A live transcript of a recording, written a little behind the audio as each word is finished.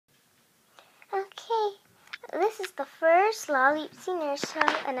Okay, this is the first Lalaloopsy nurse show,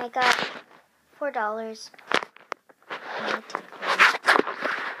 and I got $4.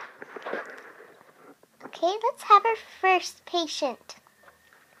 Okay, let's have our first patient.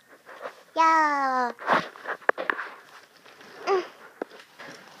 Yeah.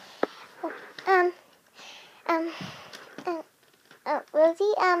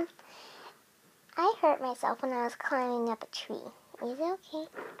 Rosie, I hurt myself when I was climbing up a tree. Is it okay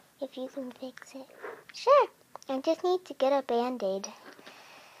if you can fix it? Sure. I just need to get a Band-Aid.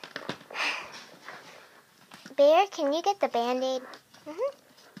 Bear, can you get the Band-Aid?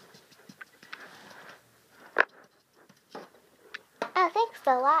 Oh, thanks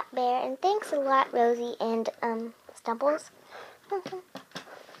a lot, Bear, and thanks a lot, Rosie and Stumbles.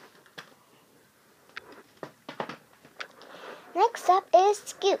 Next up is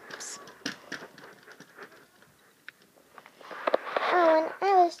Scoops. Oh, when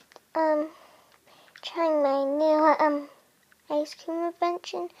I was trying my new ice cream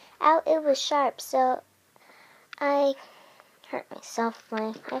invention out, it was sharp, so I hurt myself.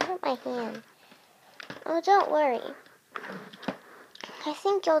 I hurt my hand. Oh, don't worry. I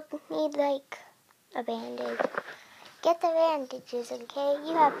think you'll need like a Band-Aid. Get the bandages, okay?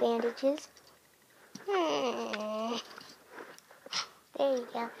 You have bandages. There you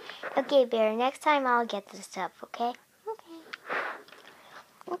go. Okay, Bear, next time I'll get this stuff, okay?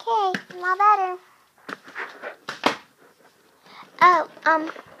 Okay, now better. Oh,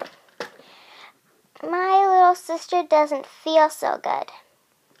 my little sister doesn't feel so good.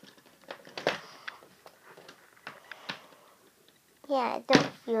 Yeah, I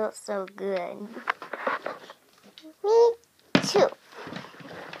don't feel so good. Me too.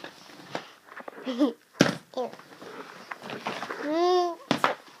 Me too.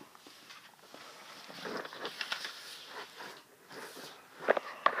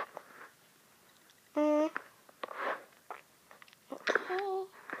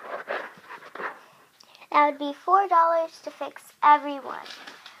 That would be $4 to fix everyone.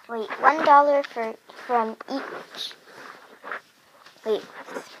 Wait, $1 from each. Wait.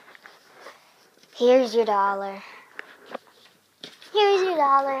 Here's your dollar. Here's your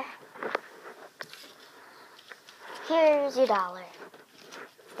dollar. Here's your dollar.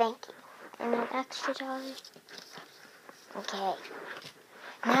 Thank you. And an extra $1. Okay.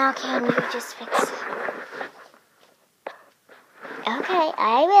 Now can you just fix it? Okay,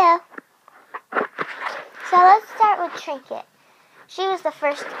 I will. So let's start with Trinket. She was the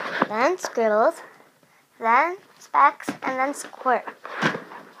first, then Scribbles, then Specs, and then Squirt.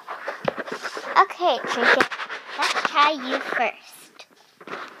 Okay, Trinket, let's try you first.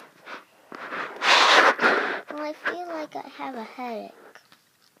 Well, I feel like I have a headache.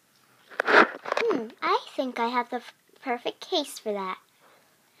 I think I have the perfect case for that.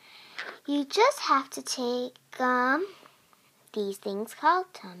 You just have to take these things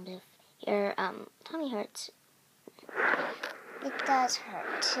called Tums if your tummy hurts. It does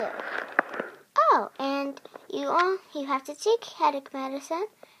hurt too. Oh, and you have to take headache medicine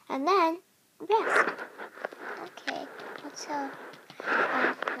and then rest. Okay, I'll tell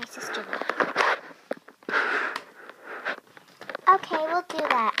my sister that. Okay, we'll do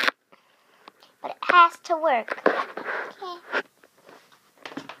that. But it has to work. Okay.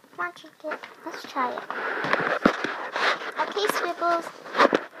 Come on, Trinket. Let's try it. Okay, Scribbles.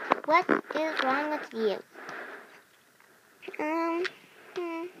 What is wrong with you?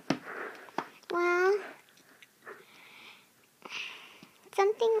 Well,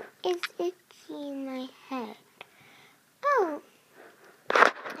 something is itchy in my head. Oh,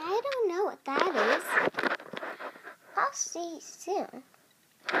 I don't know what that is. I'll see soon.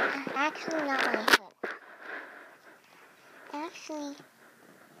 Actually, not my head. Actually,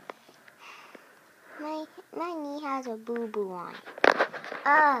 my knee has a boo-boo on it.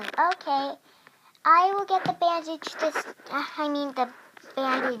 Okay. I will get the the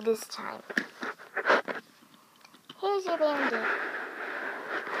Band-Aid this time. Here's your Band-Aid.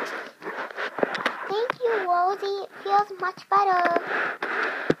 Thank you, Rosie. It feels much better.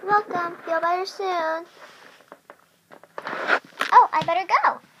 You're welcome. Feel better soon. Oh, I better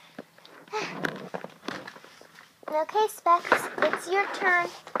go. Okay, Specs, it's your turn.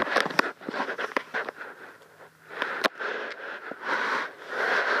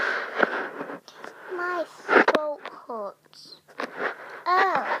 My throat hurts.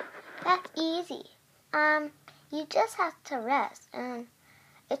 Oh, that's easy. You just have to rest, and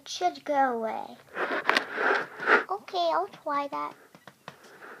it should go away. Okay, I'll try that.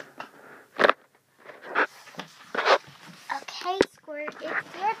 Okay, Squirt,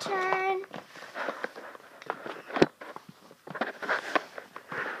 it's your turn.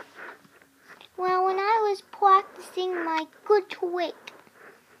 Well, practicing my good trick.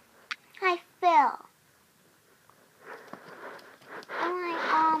 I fell. My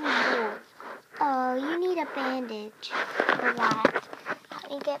arm broke. Oh, you need a bandage for that.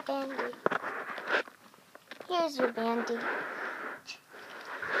 Let me get bandage. Here's your bandage.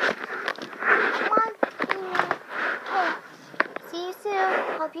 Come on, okay. See you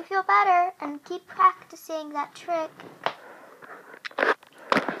soon. Hope you feel better and keep practicing that trick.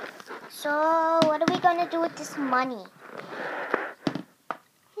 So, what are we gonna do with this money?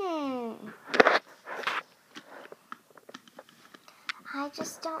 I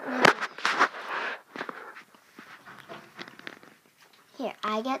just don't know. Here,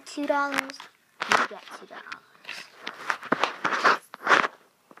 I get $2. You get $2.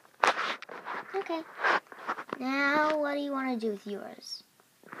 Okay. Now, what do you want to do with yours?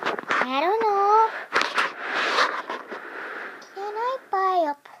 I don't know. Can I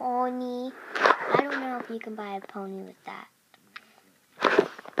buy a pony? I don't know if you can buy a pony with that.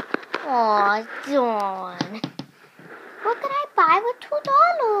 Aw, Dawn. What could I buy with $2?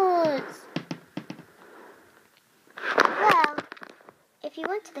 Well, if you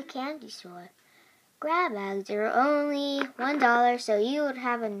went to the candy store, grab bags are only $1, so you would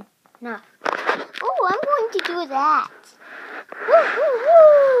have enough. Oh, I'm going to do that. Woo, woo,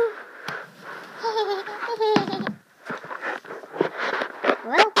 woo.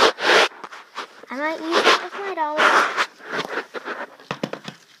 Well, I might use